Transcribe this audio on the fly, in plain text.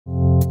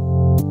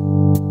Hi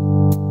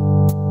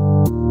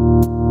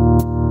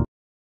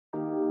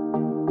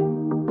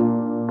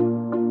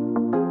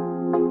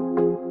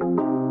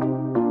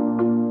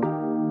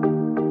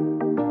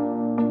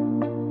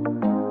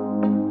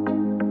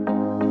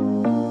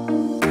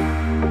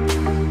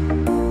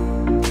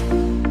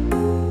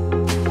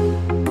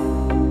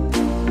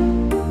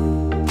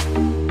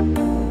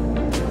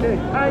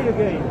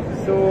again.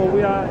 So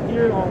we are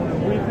here on the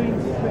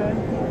Withings stand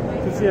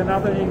to see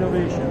another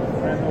innovation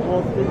and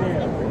award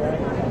premiere, right?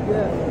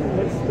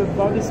 Yeah. It's the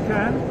Body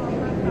Scan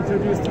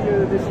introduced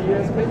here this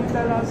year. Can you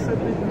tell us a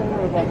bit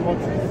more about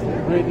what's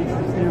really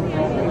this new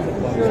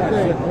product? Sure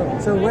thing.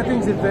 So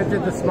Withings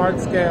invented the Smart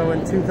Scale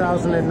in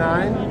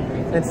 2009,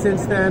 and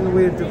since then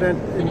we've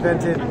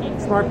invented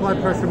smart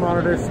blood pressure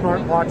monitors,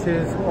 smart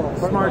watches,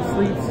 smart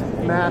sleep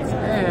mats,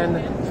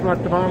 and smart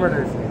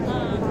thermometers.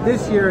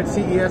 This year at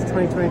CES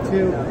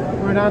 2022,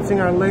 we're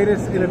announcing our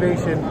latest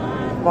innovation,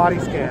 Body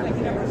Scan.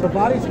 So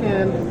Body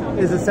Scan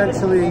is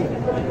essentially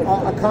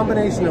a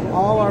combination of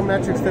all our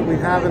metrics that we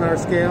have in our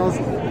scales,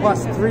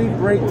 plus 3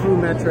 breakthrough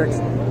metrics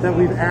that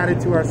we've added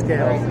to our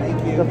scales.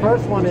 The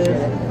first one is,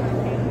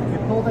 you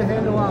pull the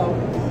handle out,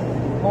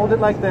 hold it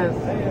like this,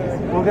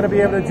 we're going to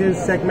be able to do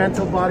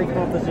segmental body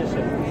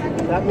composition.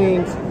 That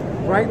means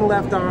right and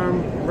left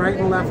arm, right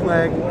and left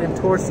leg, and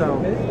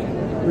torso.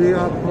 We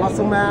have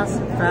muscle mass,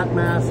 fat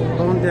mass,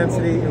 bone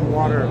density, and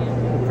water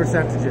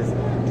percentages.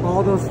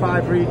 All those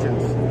 5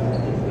 regions.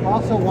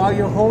 Also, while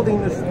you're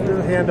holding the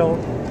handle,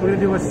 we're going to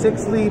do a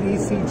 6-lead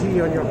ECG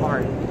on your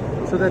heart.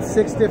 So that's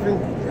 6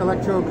 different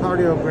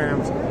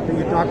electrocardiograms that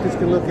your doctors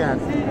can look at.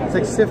 It's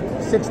like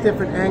 6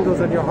 different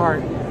angles on your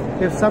heart.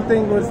 If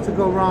something was to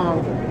go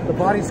wrong, the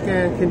Body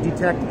Scan can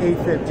detect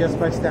AFib just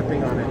by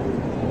stepping on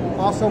it.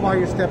 Also, while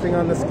you're stepping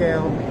on the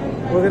scale,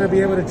 we're going to be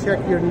able to check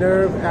your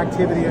nerve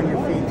activity on your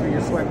feet through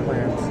your sweat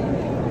glands.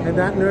 And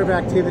that nerve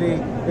activity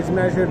is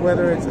measured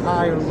whether it's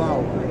high or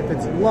low. If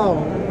it's low,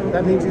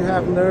 that means you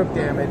have nerve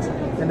damage,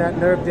 and that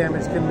nerve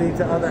damage can lead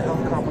to other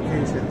health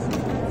complications.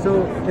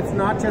 So it's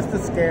not just a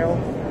scale,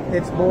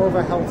 it's more of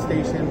a health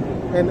station,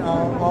 and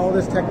all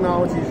this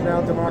technology is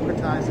now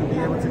democratized and be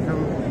able to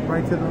come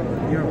right to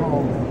your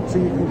home, so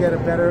you can get a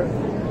better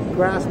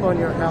grasp on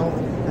your health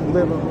and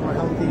live a more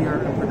healthier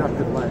and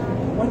productive life.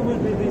 When will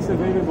be this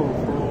available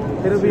for?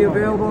 It'll be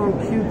available in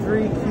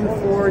Q3,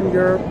 Q4 in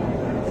Europe,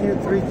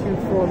 Q3,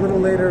 Q4 a little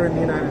later in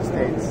the United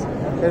States.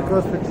 It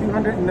goes for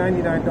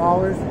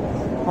 $299.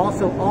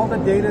 Also, all the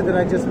data that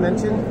I just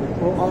mentioned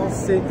will all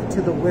sync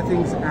to the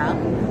Withings app,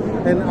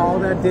 and all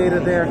that data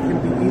there can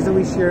be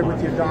easily shared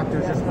with your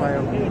doctor just by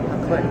a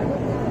click.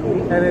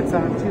 And it's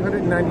on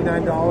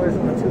 $299 or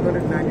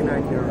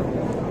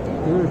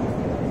 €299.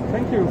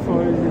 Thank you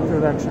for your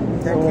introduction.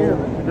 Thank you.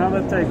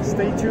 Another take.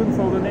 Stay tuned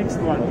for the next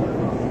one.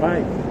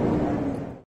 Bye.